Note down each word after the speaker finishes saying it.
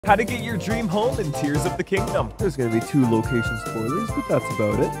How to get your dream home in Tears of the Kingdom. There's going to be 2 location spoilers, but that's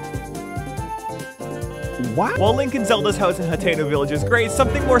about it. Wow. While Link and Zelda's house in Hateno Village is great,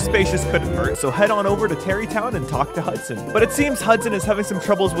 something more spacious couldn't hurt, so head on over to Terrytown and talk to Hudson. But it seems Hudson is having some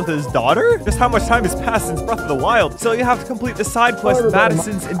troubles with his daughter? Just how much time has passed since Breath of the Wild? So you have to complete the side quest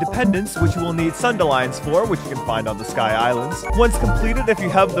Madison's Independence, which you will need Sundelions for, which you can find on the Sky Islands. Once completed, if you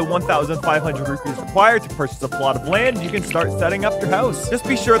have the 1,500 rupees required to purchase a plot of land, you can start setting up your house. Just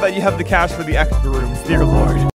be sure that you have the cash for the extra rooms, dear lord.